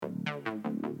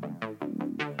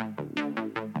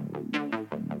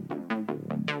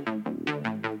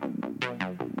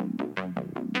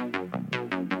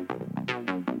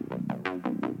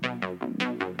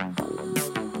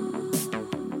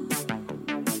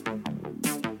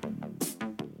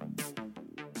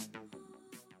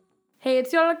Hey,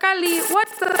 it's Yola Kali.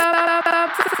 What's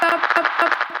up?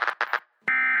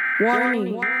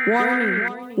 Warning,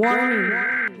 warning,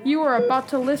 warning. You are about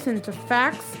to listen to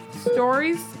facts,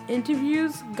 stories,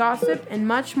 interviews, gossip, and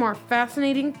much more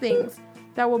fascinating things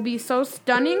that will be so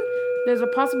stunning, there's a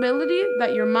possibility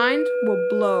that your mind will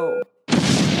blow.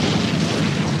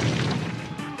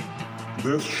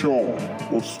 This show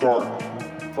will start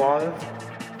 5,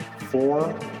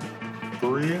 4,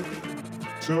 3,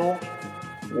 2,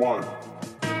 1.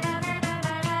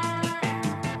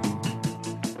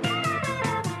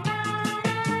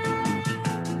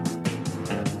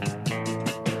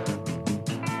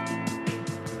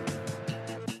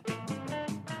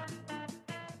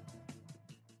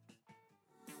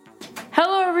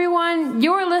 Hello everyone,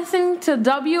 you're listening to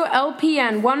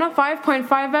WLPN 105.5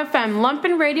 FM,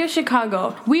 Lumpen Radio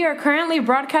Chicago. We are currently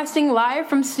broadcasting live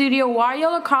from Studio Y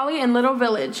Yola Kali in Little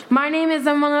Village. My name is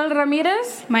Emmanuel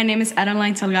Ramirez. My name is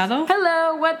Adeline Salgado.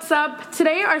 Hello, what's up?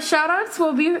 Today our shoutouts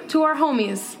will be to our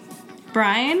homies.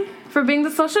 Brian. For being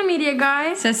the social media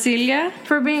guy. Cecilia.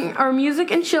 For being our music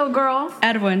and chill girl.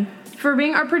 Edwin. For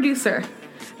being our producer.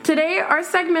 Today, our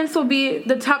segments will be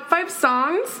the top 5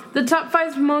 songs, the top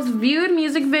 5 most viewed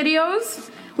music videos.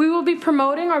 We will be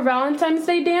promoting our Valentine's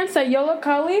Day dance at Yola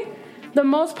Kali, the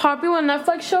most popular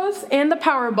Netflix shows, and the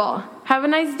Powerball. Have a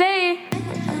nice day!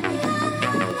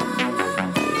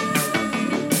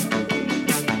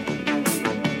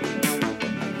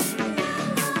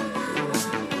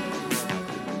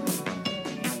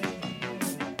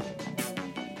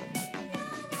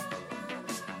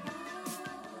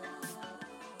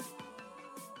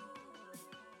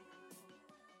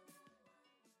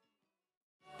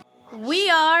 We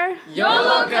are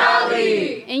Yola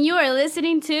Kali, and you are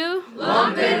listening to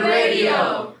Lumpen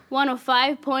Radio,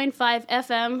 105.5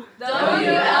 FM,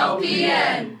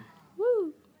 WLPN.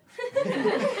 Woo!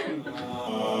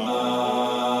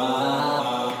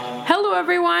 Hello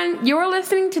everyone, you are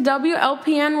listening to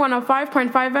WLPN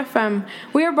 105.5 FM.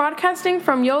 We are broadcasting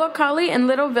from Yola Kali in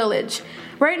Little Village.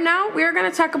 Right now, we are going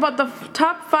to talk about the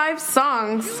top 5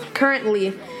 songs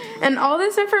currently. And all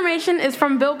this information is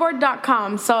from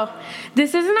Billboard.com, so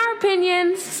this isn't our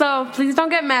opinions, so please don't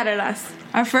get mad at us.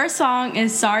 Our first song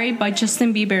is Sorry by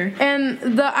Justin Bieber. And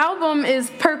the album is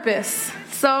Purpose.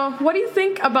 So what do you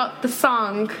think about the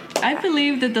song? I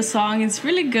believe that the song is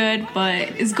really good, but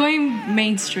it's going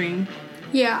mainstream.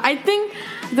 Yeah, I think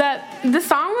that the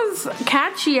song was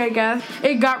catchy, I guess.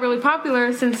 It got really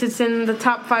popular since it's in the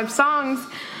top 5 songs.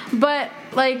 But,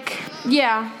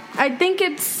 yeah, I think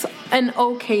it's an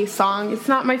okay song. It's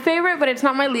not my favorite, but it's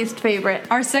not my least favorite.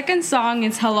 Our second song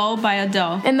is Hello by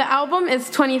Adele. And the album is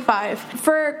 25.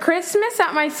 For Christmas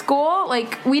at my school,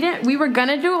 we were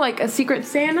gonna do a Secret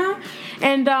Santa,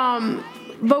 and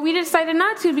but we decided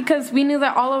not to because we knew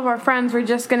that all of our friends were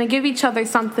just gonna give each other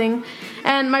something.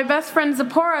 And my best friend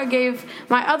Zipporah gave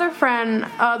my other friend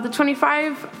the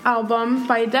 25 album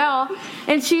by Adele,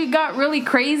 and she got really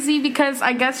crazy because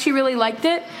I guess she really liked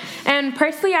it. And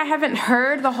personally, I haven't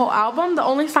heard the whole album. The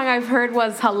only song I've heard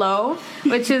was Hello,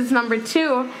 which is number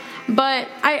 2. But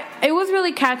it was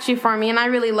really catchy for me, and I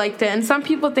really liked it. And some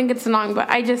people think it's long, but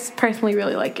I just personally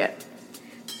really like it.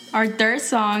 Our third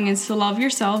song is To Love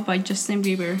Yourself by Justin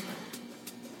Bieber.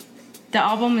 The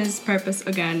album is Purpose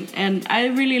again, and I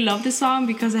really love this song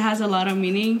because it has a lot of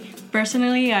meaning.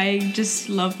 Personally, I just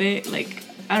love it.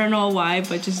 I don't know why,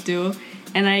 but just do.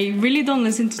 And I really don't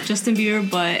listen to Justin Bieber,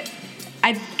 but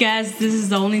I guess this is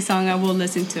the only song I will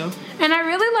listen to. And I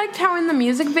really liked how in the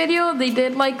music video they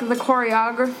did the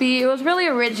choreography. It was really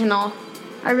original.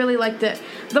 I really liked it.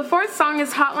 The fourth song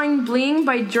is Hotline Bling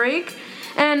by Drake.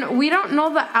 And we don't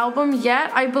know the album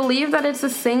yet. I believe that it's a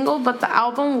single, but the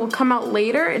album will come out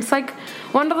later. It's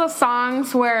one of those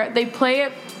songs where they play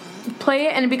it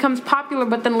and it becomes popular,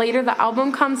 but then later the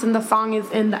album comes and the song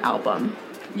is in the album.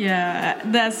 Yeah,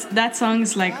 that song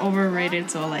is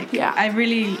overrated, so yeah.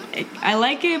 I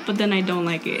like it, but then I don't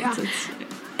like it. Yeah. So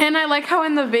and I like how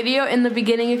in the video, in the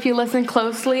beginning, if you listen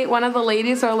closely, one of the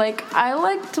ladies are I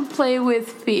like to play with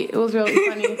feet. It was really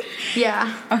funny.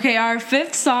 Yeah. Okay, our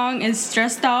fifth song is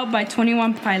Stressed Out by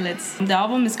 21 Pilots. The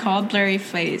album is called Blurry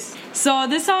Face. So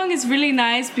this song is really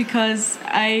nice because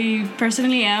I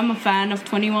personally am a fan of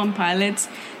 21 Pilots.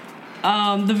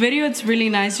 The video, it's really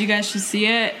nice. You guys should see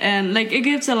it. And it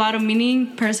gives a lot of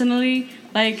meaning personally.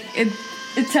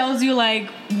 It tells you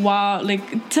wow,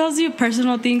 it tells you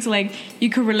personal things you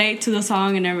could relate to the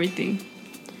song and everything.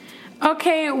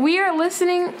 Okay, you are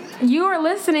listening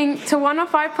to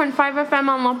 105.5 FM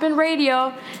on Lumpen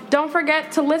Radio. Don't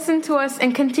forget to listen to us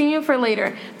and continue for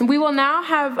later. We will now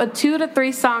have a 2 to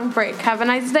 3 song break. Have a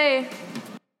nice day.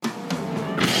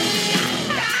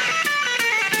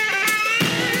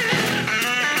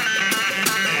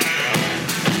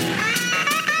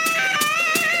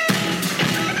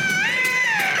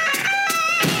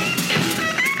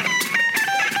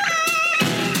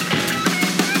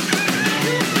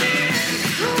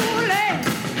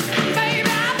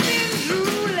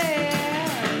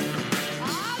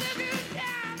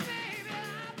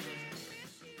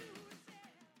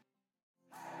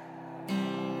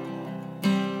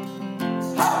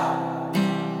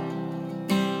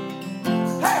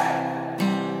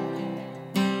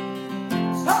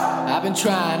 been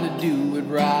trying to do it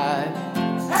right.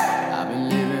 I've been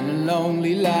living a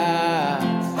lonely life.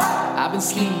 I've been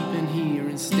sleeping here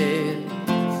instead.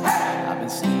 I've been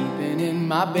sleeping in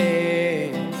my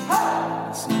bed.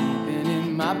 Sleeping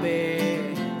in my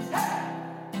bed.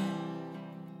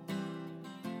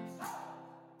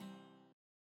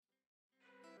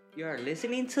 You're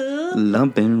listening to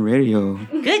Lumpin' Radio.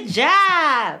 Good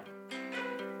job!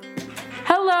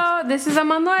 Hello, this is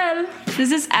Emmanuel.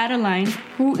 This is Adeline.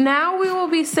 Now we will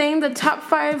be saying the top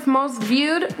 5 most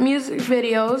viewed music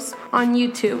videos on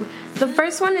YouTube. The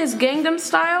first one is Gangnam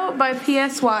Style by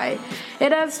PSY.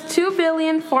 It has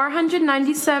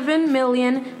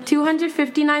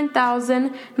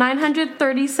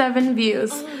 2,497,259,937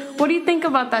 views. What do you think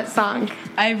about that song?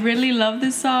 I really love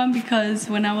this song because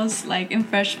when I was like in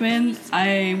freshman,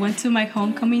 I went to my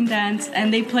homecoming dance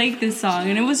and they played this song,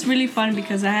 and it was really fun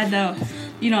because I had the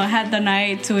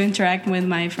night to interact with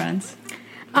my friends.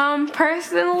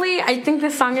 Personally, I think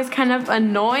this song is kind of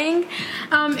annoying.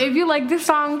 If you like this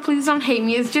song, please don't hate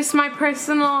me. It's just my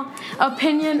personal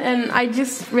opinion, and I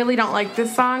just really don't like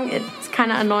this song. It's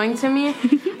kind of annoying to me.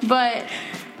 But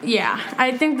yeah,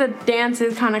 I think the dance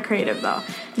is kind of creative though.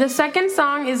 The second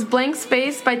song is Blank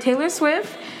Space by Taylor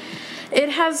Swift.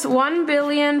 It has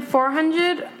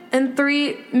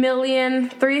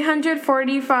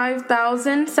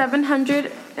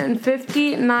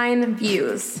 1,403,345,759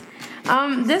 views.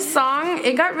 This song,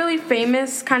 it got really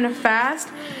famous kind of fast.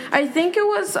 I think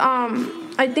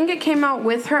it came out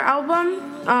with her album.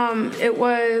 It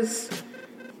was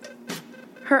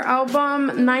her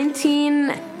album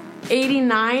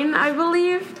 1989, I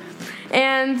believe.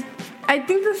 And I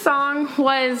think the song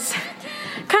was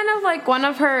kind of like one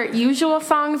of her usual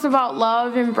songs about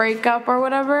love and breakup or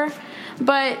whatever.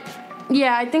 But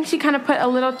yeah, I think she kind of put a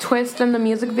little twist in the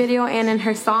music video and in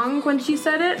her song when she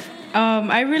said it.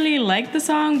 I really like the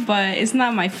song, but it's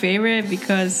not my favorite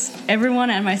because everyone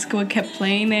at my school kept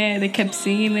playing it. They kept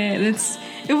singing it.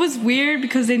 It was weird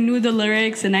because they knew the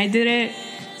lyrics and I didn't.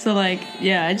 So like,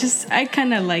 yeah, I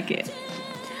kind of like it.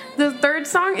 The third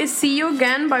song is See You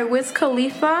Again by Wiz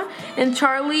Khalifa and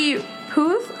Charlie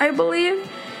Puth, I believe.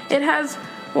 It has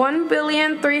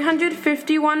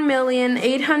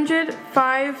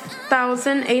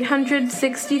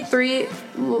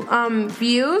 1,351,805,863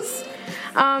 views.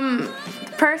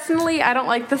 Personally, I don't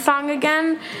like the song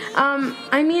again.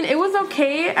 I mean, it was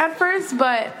okay at first,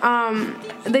 but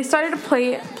they started to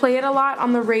play it a lot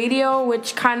on the radio,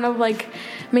 which kind of like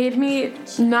made me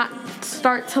not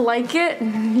start to like it.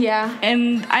 Yeah.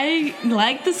 And I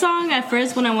liked the song at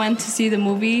first when I went to see the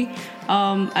movie.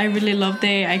 I really loved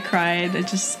it. I cried. I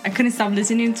couldn't stop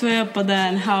listening to it. But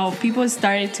then how people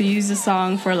started to use the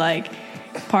song for like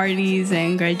parties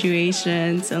and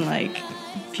graduations and like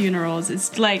funerals,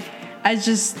 it's like, I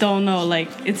just don't know, like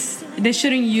they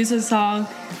shouldn't use a song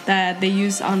that they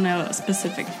use on a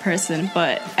specific person.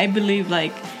 But I believe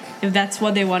like if that's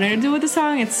what they wanted to do with the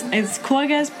song, it's cool, I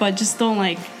guess, but just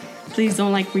please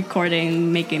don't record it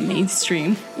and make it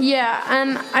mainstream. Yeah,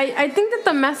 and I think that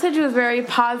the message was very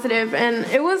positive, and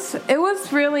it was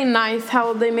really nice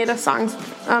how they made a song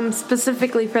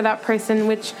specifically for that person,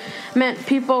 which meant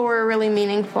people were really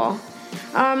meaningful.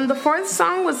 The fourth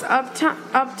song was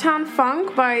Uptown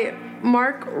Funk by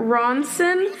Mark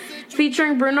Ronson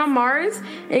featuring Bruno Mars.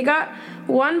 It got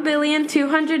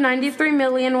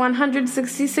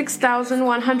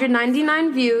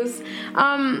 1,293,166,199 views.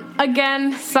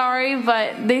 Again, sorry,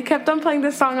 but they kept on playing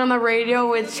this song on the radio,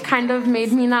 which kind of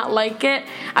made me not like it.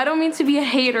 I don't mean to be a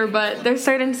hater, but there's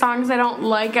certain songs I don't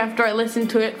like after I listen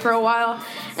to it for a while.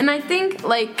 And I think,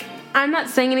 I'm not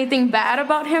saying anything bad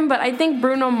about him, but I think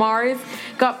Bruno Mars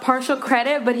got partial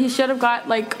credit, but he should have got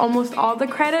almost all the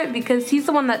credit because he's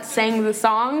the one that sang the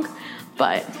song.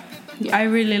 But yeah. I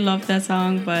really love that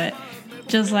song, but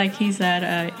just like he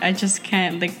said, I just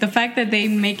can't. The fact that they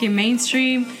make it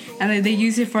mainstream and that they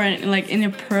use it for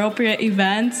inappropriate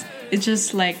events, it's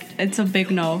just it's a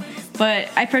big no. But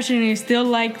I personally still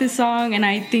like the song, and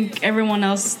I think everyone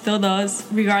else still does,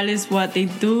 regardless what they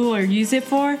do or use it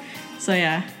for. So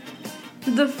yeah.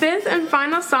 The fifth and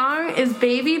final song is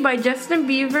Baby by Justin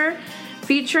Bieber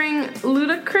featuring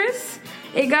Ludacris.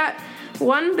 It got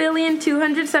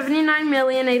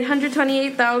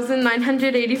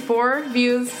 1,279,828,984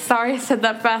 views. Sorry I said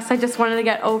that fast. I just wanted to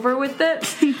get over with it.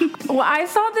 Well, I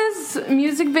saw this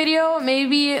music video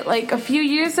maybe a few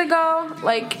years ago,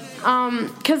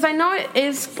 because I know it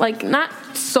is not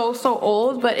so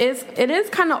old, but it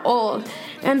is kind of old.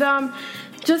 And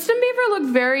Justin Bieber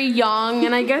looked very young,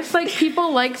 and I guess like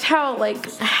people liked how like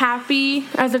happy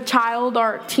as a child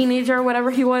or teenager or whatever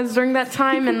he was during that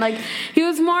time, and like he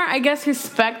was more, I guess,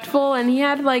 respectful, and he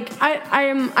had like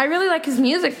I really like his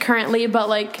music currently, but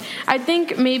like I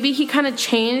think maybe he kind of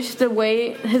changed the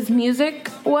way his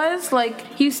music was. Like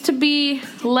he used to be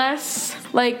less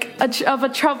like of a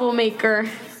troublemaker.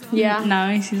 Yeah.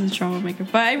 Now he's a troublemaker.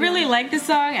 But I really like this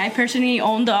song. I personally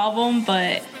own the album,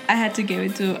 but I had to give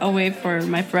it away for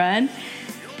my friend.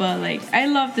 But like I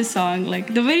love this song.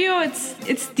 Like the video,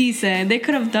 it's decent. They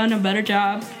could have done a better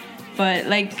job. But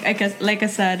like I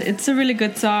said, it's a really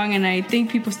good song, and I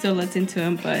think people still listen to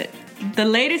him. But the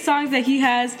latest songs that he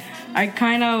has are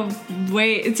kind of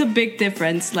it's a big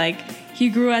difference. Like he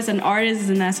grew as an artist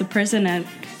and as a person and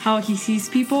how he sees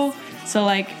people. So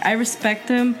like I respect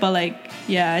him, but like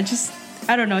yeah,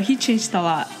 I don't know, he changed a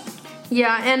lot.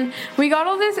 Yeah, and we got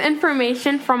all this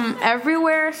information from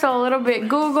everywhere, so a little bit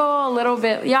Google, a little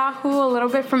bit Yahoo, a little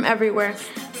bit from everywhere.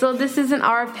 So this isn't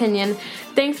our opinion.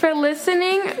 Thanks for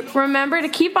listening. Remember to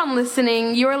keep on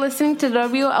listening. You are listening to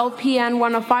WLPN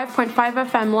 105.5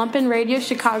 FM, Lumpen Radio,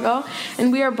 Chicago,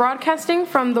 and we are broadcasting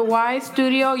from the Y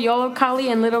Studio, Yollocalli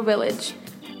in Little Village.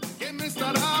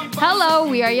 Hello,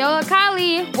 we are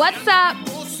Yollocalli. What's up?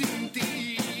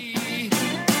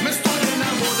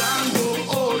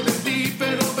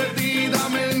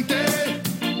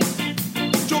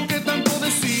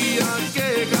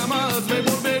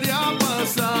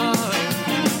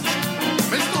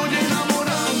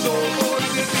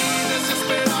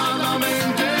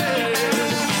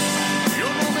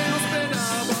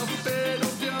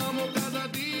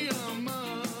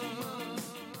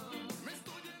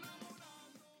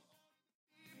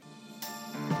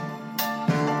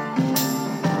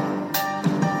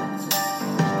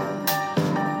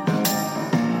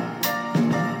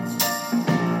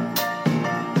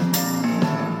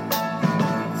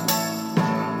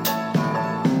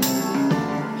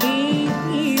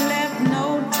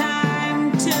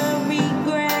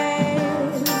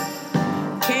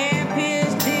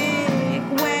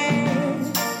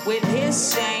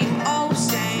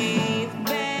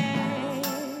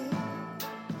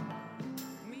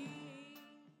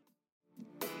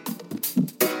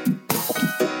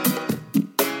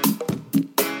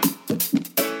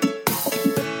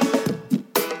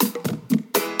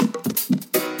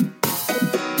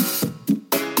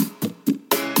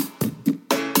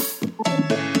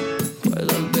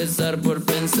 Por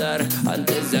pensar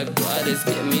antes de actuar es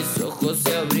que mis ojos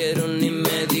se abrieron y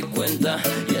me di cuenta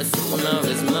y es una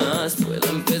vez más puedo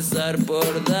empezar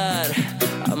por dar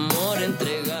amor,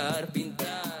 entregar,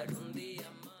 pintar un día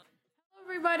más. Hello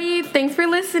everybody, thanks for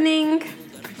listening.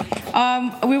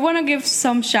 We want to give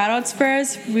some shout outs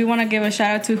first. We want to give a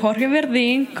shout out to Jorge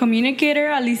Verdín, Communicator,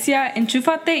 Alicia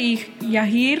Enchufate y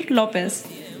Yahir Lopez.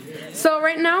 So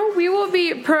right now we will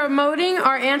be promoting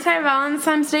our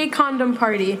anti-Valentine's Day condom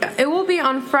party. It will be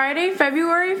on Friday,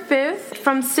 February 5th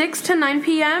from 6 to 9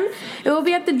 p.m. It will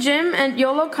be at the gym at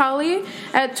Yollocalli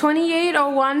at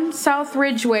 2801 South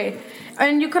Ridgeway.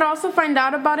 And you could also find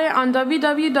out about it on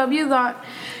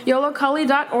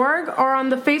www.yollocalli.org or on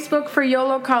the Facebook for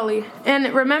Yollocalli.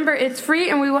 And remember, it's free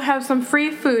and we will have some free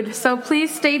food. So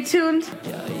please stay tuned.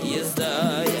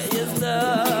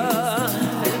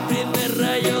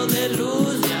 Rayo de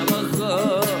luz ya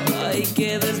bajó, hay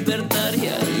que despertar y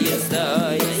ahí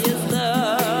está,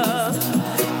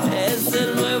 es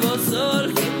el nuevo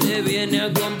sol que te viene a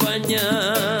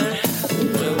acompañar,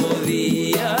 un nuevo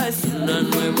día, es una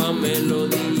nueva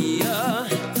melodía,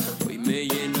 hoy me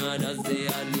llenarás de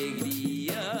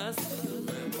alegrías, un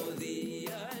nuevo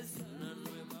día, es una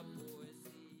nueva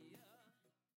poesía.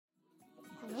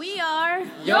 We are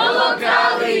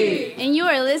Yollocalli, and you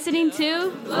are listening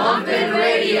to Lumpen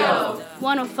Radio,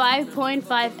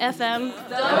 105.5 FM.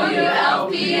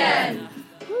 WLPN.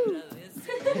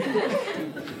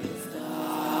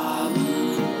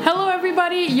 Hello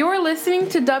everybody, you're listening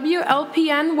to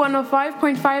WLPN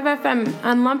 105.5 FM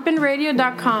on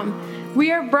lumpenradio.com.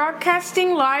 We are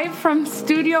broadcasting live from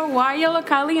Studio Y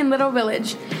Yollocalli in Little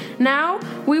Village. Now,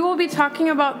 we will be talking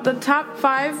about the top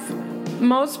 5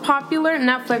 most popular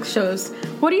Netflix shows.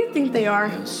 What do you think they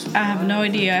are? I have no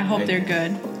idea. I hope they're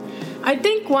good. I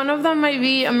think one of them might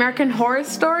be American Horror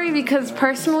Story because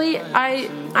personally, I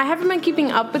haven't been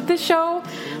keeping up with the show.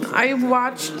 I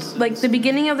watched like the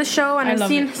beginning of the show and I've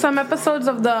seen some episodes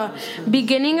of the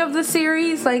beginning of the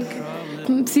series, like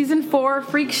season 4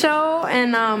 Freak Show,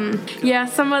 and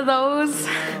some of those.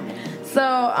 So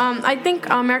I think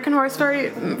American Horror Story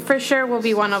for sure will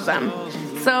be one of them.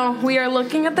 So we are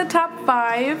looking at the top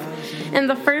 5, and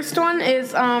the first one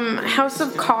is House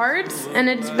of Cards, and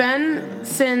it's been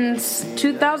since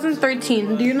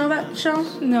 2013. Do you know that show?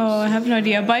 No, I have no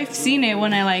idea, but I've seen it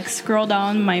when I like scroll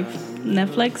down my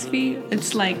Netflix feed.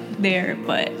 It's like there,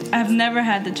 but I've never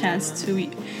had the chance to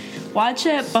watch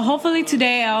it. But hopefully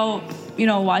today I'll,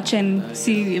 watch and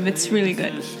see if it's really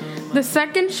good. The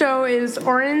second show is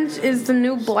Orange is the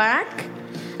New Black.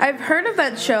 I've heard of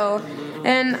that show,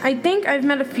 and I think I've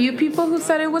met a few people who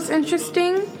said it was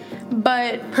interesting,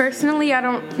 but personally I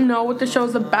don't know what the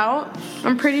show's about.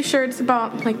 I'm pretty sure it's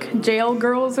about like jail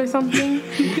girls or something.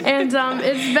 And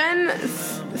it's been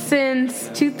since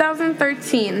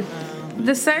 2013.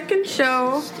 The second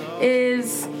show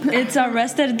is... It's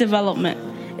Arrested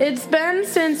Development. It's been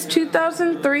since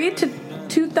 2003 to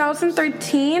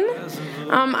 2013.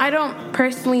 I don't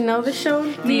personally know the show.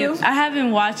 Do you? I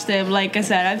haven't watched it. Like I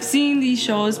said, I've seen these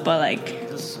shows, but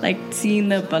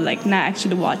not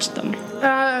actually watched them.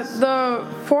 The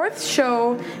fourth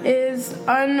show is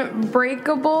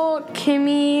Unbreakable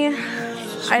Kimmy.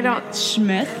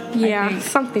 Schmidt. Yeah,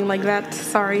 something like that.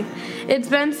 Sorry. It's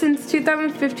been since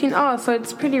 2015. Oh, so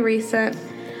it's pretty recent.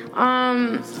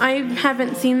 I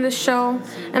haven't seen this show,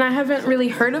 and I haven't really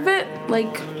heard of it.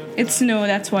 It's new,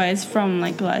 that's why it's from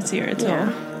last year. So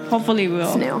hopefully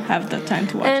we'll have the time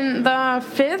to watch. And the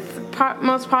fifth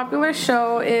most popular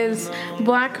show is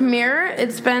Black Mirror.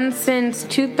 It's been since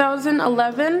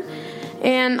 2011,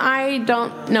 and I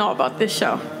don't know about this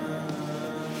show.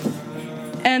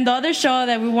 And the other show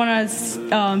that we want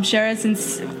to share,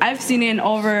 since I've seen it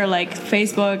over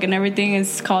Facebook and everything,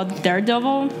 is called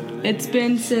Daredevil. It's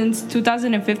been since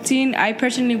 2015. I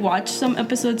personally watched some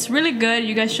episodes. Really good.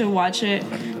 You guys should watch it.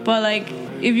 But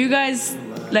if you guys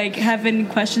have any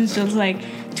questions, just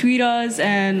tweet us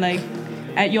and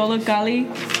at YOLO Cali.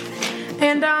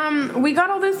 And we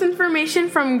got all this information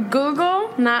from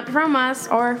Google, not from us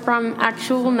or from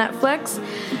actual Netflix.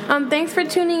 Thanks for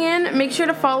tuning in. Make sure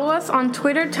to follow us on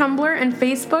Twitter, Tumblr, and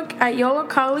Facebook at YOLO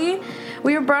Cali.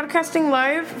 We are broadcasting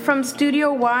live from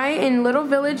Studio Y in Little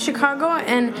Village, Chicago,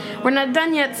 and we're not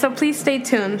done yet, so please stay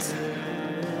tuned.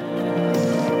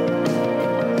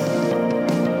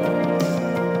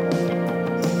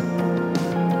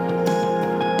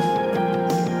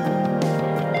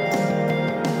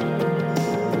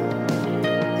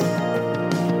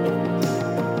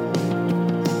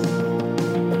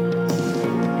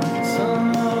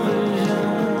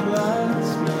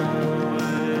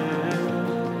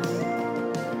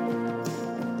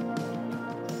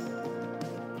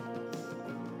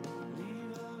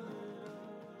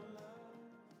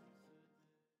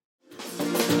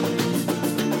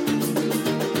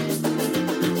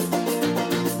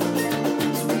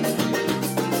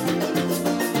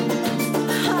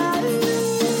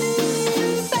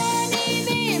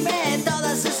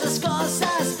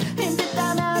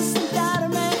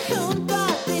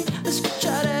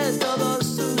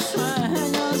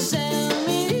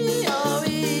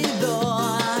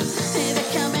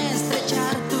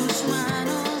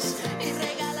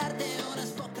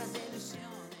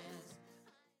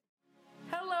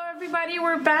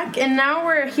 We're back, and now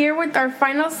we're here with our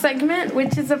final segment,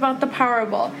 which is about the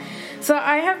Powerball. So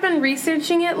I have been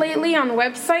researching it lately on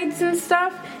websites and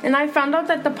stuff, and I found out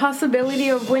that the possibility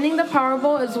of winning the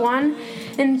Powerball is 1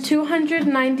 in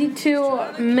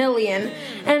 292 million.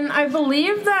 And I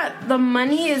believe that the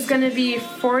money is going to be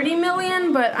 40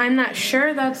 million, but I'm not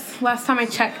sure. That's last time I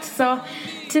checked. So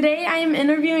today I am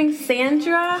interviewing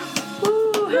Sandra.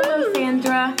 Woo, hello,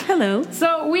 Sandra. Hello.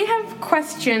 So we have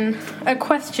a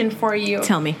question for you.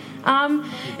 Tell me.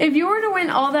 If you were to win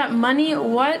all that money,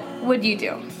 what would you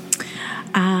do?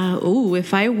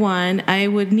 If I won, I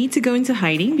would need to go into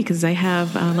hiding because I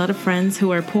have a lot of friends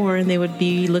who are poor and they would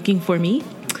be looking for me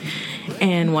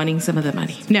and wanting some of the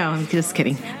money. No, I'm just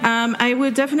kidding. I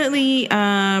would definitely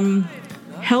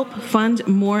help fund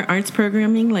more arts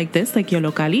programming like this, like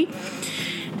YOLO Cali.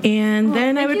 And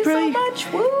then I would probably... Thank you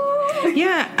so much. Woo!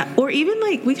 Yeah, or even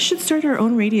we should start our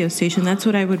own radio station. That's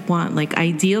what I would want.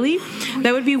 Ideally,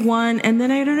 that would be one. And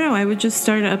then I don't know, I would just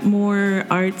start up more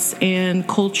arts and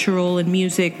cultural and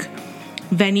music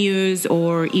venues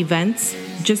or events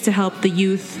just to help the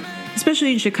youth,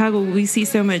 especially in Chicago. We see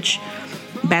so much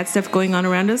bad stuff going on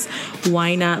around us.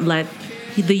 Why not let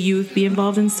the youth be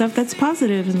involved in stuff that's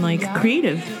positive and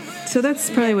creative? So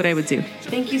that's probably what I would do.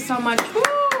 Thank you so much. Woo!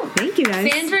 Thank you, guys.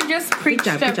 Sandra just preached,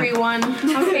 everyone.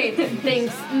 Okay,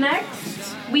 thanks.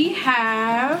 Next, we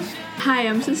have... Hi,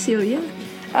 I'm Cecilia.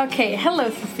 Okay, hello,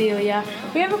 Cecilia.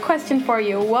 We have a question for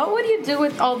you. What would you do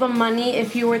with all the money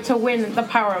if you were to win the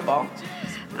Powerball?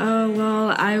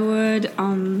 Well, I would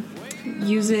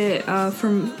use it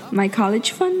from my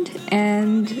college fund,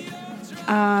 and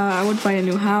I would buy a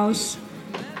new house.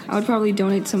 I would probably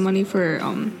donate some money for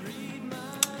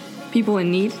people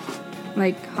in need,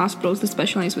 like hospitals that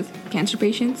specialize with cancer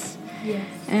patients. Yes.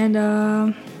 And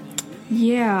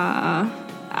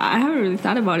I haven't really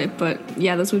thought about it, but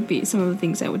yeah, those would be some of the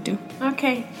things I would do.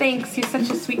 Okay, thanks. You're such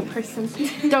a sweet person.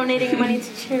 Donating money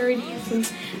to charities and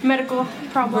medical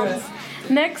problems.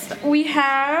 Next, we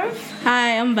have...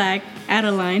 Hi, I'm back.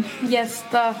 Adeline. Yes,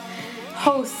 the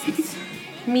hosts.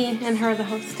 Me and her, the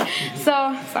host.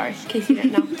 So, sorry, in case you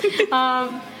didn't know.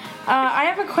 I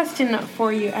have a question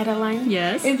for you, Adeline.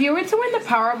 Yes? If you were to win the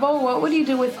Powerball, what would you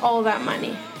do with all that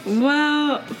money?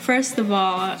 Well, first of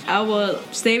all, I will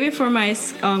save it for my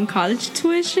college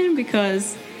tuition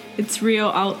because it's real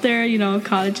out there. You know,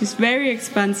 college is very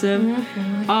expensive.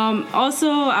 Mm-hmm. Also,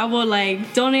 I will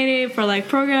donate it for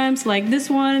programs like this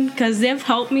one because they've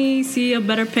helped me see a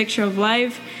better picture of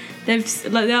life.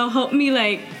 They'll help me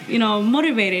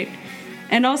motivated.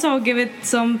 And also, I'll give it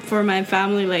some for my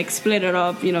family, split it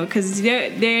up, because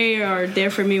they are there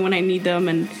for me when I need them,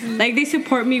 and they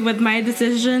support me with my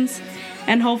decisions.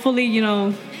 And hopefully,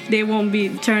 they won't be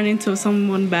turned into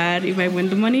someone bad if I win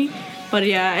the money. But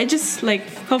yeah, I just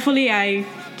hopefully I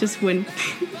just win.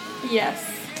 Yes,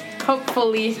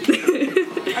 hopefully.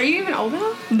 Are you even old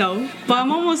enough? No, but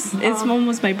I'm almost. It's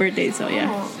almost my birthday, so yeah.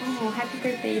 Oh, happy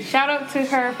birthday! Shout out to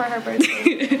her for her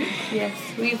birthday. Yes,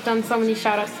 we've done so many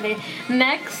shout outs today.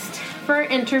 Next, for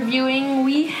interviewing,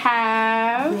 we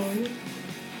have.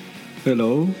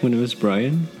 Hello, my name is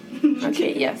Brian.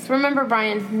 Okay, yes. Remember,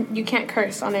 Brian, you can't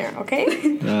curse on air,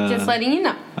 okay? Just letting you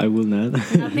know. I will not.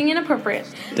 Nothing inappropriate.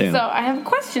 Damn. So, I have a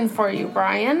question for you,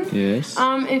 Brian. Yes?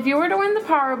 If you were to win the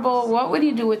Powerball, what would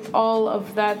you do with all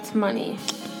of that money?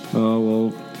 Well,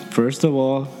 first of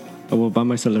all, I will buy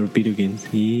myself a video games.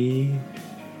 Yeah.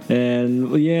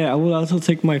 And, I will also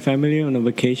take my family on a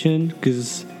vacation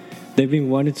because they've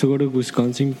been wanting to go to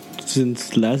Wisconsin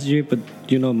since last year, but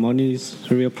money is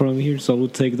a real problem here, so I will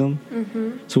take them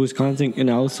to Wisconsin, and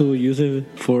I also use it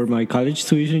for my college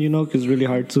tuition, because it's really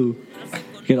hard to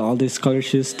get all this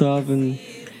scholarship stuff, and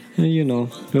it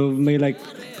will make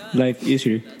life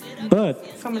easier. But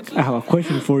I have a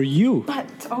question for you. But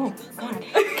oh god,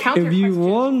 counter if you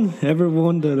question. ever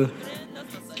won the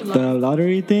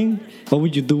lottery thing, what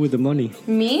would you do with the money?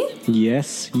 Me?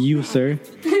 Yes, you, sir.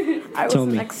 I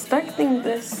wasn't expecting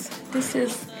this. This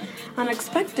is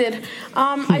unexpected.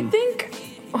 I think...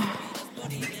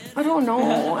 I don't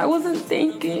know. I wasn't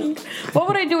thinking. What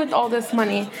would I do with all this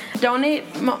money? Donate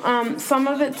some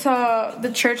of it to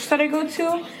the church that I go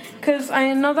to. Because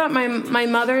I know that my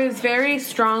mother is very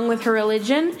strong with her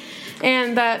religion.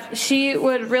 And that she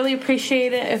would really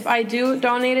appreciate it if I do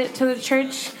donate it to the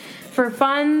church for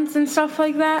funds and stuff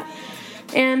like that.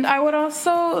 And I would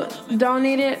also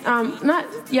donate it,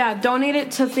 donate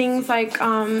it to things like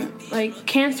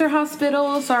cancer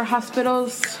hospitals or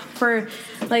hospitals for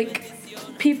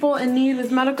people in need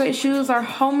with medical issues or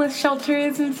homeless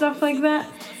shelters and stuff like that.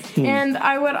 And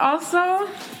I would also,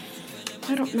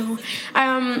 I don't know,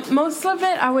 most of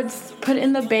it I would put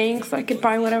in the bank so I could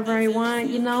buy whatever I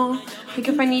want, like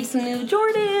if I need some new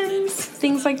Jordans,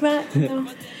 things like that. Yeah,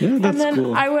 that's and then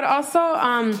cool. I would also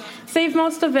save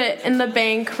most of it in the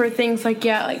bank for things like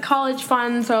college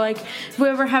funds, or if we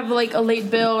ever have a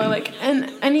late bill, or in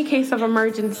any case of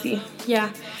emergency.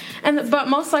 But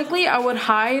most likely I would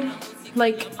hide.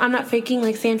 I'm not faking,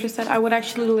 like Sandra said. I would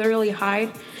actually literally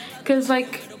hide, because I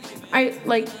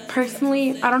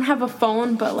personally I don't have a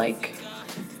phone, but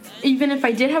even if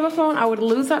I did have a phone, I would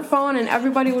lose that phone and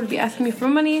everybody would be asking me for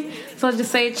money. So I'll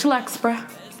just say, chillax, bruh.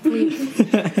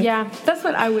 Yeah, that's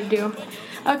what I would do.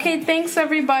 Okay, thanks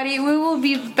everybody. We will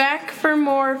be back for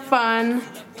more fun.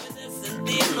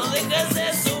 No dejes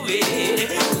de subir,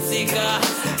 música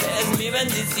es mi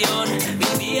bendición, mi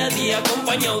día a día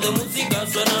acompañado de música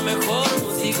suena mejor,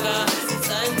 música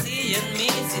está en ti y en mí,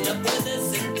 si la puedes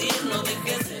sentir, no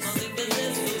dejes de subir,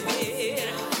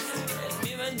 es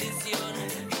mi bendición,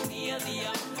 mi día a día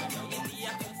acompañado de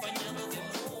música.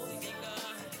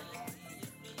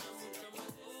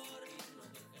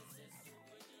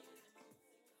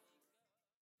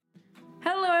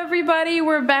 Hello everybody,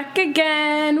 we're back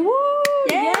again. Woo!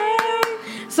 Yay!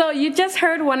 So you just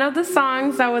heard one of the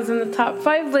songs that was in the top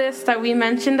 5 list that we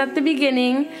mentioned at the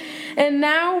beginning. And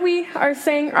now we are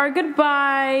saying our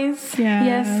goodbyes.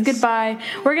 Yes, goodbye.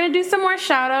 We're going to do some more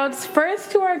shout outs.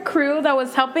 First to our crew that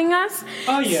was helping us.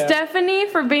 Oh, yeah. Stephanie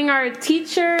for being our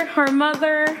teacher, her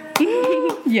mother.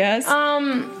 Yes.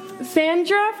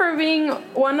 Sandra for being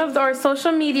one of our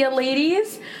social media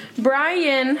ladies.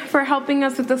 Brian for helping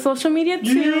us with the social media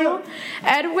too.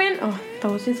 Edwin, that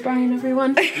was just Brian,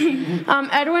 everyone.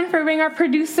 Edwin for being our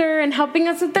producer and helping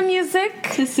us with the music.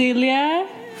 Cecilia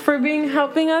for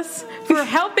helping us.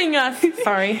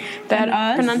 Sorry,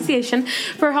 bad pronunciation.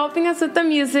 For helping us with the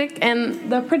music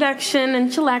and the production and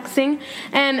chillaxing.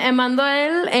 And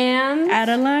Emmanuel and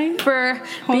Adeline for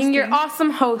being your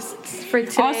awesome hosts for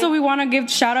today. Also, we want to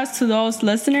give shout outs to those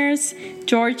listeners: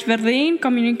 George Verdin,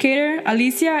 communicator,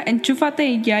 Alicia, and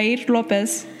Chufate Yair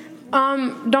Lopez.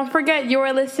 Don't forget, you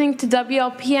are listening to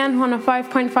WLPN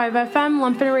 105.5 FM,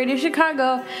 Lumpen Radio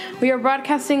Chicago. We are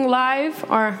broadcasting live,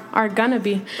 or are gonna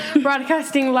be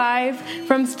broadcasting live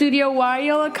from Studio Y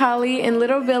Yollocalli in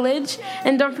Little Village.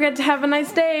 And don't forget to have a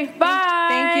nice day. Bye.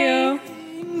 Thank you.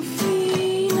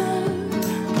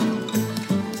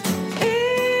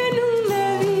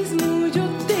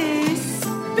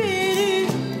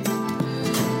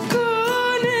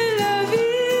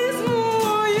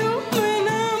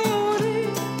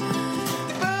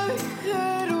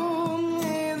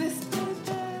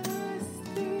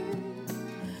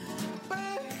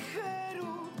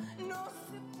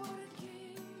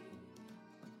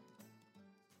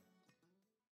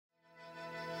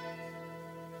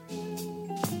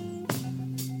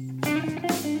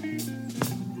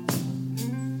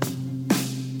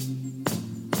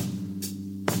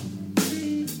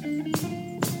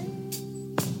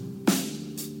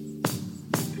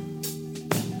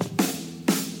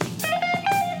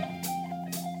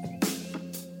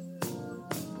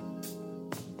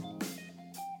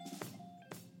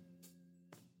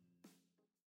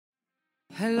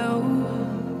 Hello,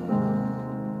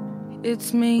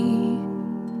 it's me.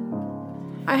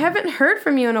 I haven't heard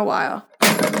from you in a while.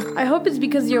 I hope it's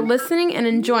because you're listening and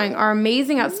enjoying our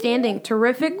amazing, outstanding,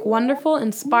 terrific, wonderful,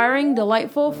 inspiring,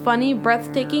 delightful, funny,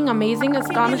 breathtaking, amazing,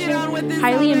 astonishing,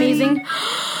 highly amazing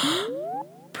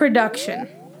production.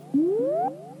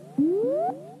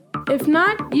 If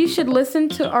not, you should listen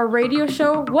to our radio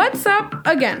show, What's Up,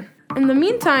 again. In the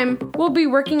meantime, we'll be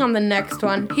working on the next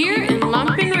one here in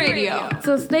Lumpen Radio.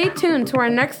 So stay tuned to our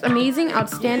next amazing,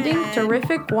 outstanding,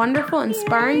 terrific, wonderful,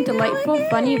 inspiring, delightful,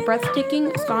 funny,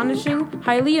 breathtaking, astonishing,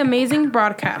 highly amazing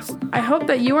broadcast. I hope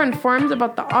that you are informed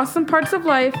about the awesome parts of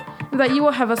life and that you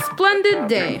will have a splendid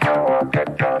day.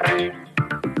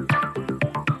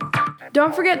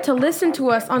 Don't forget to listen to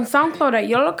us on SoundCloud at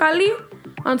Yollocalli,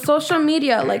 on social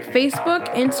media like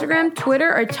Facebook, Instagram,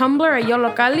 Twitter, or Tumblr at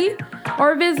Yollocalli,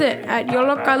 or visit at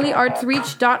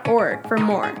yollocalliartsreach.org for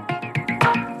more.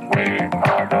 We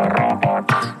are the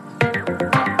robots.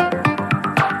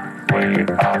 We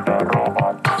are the robots.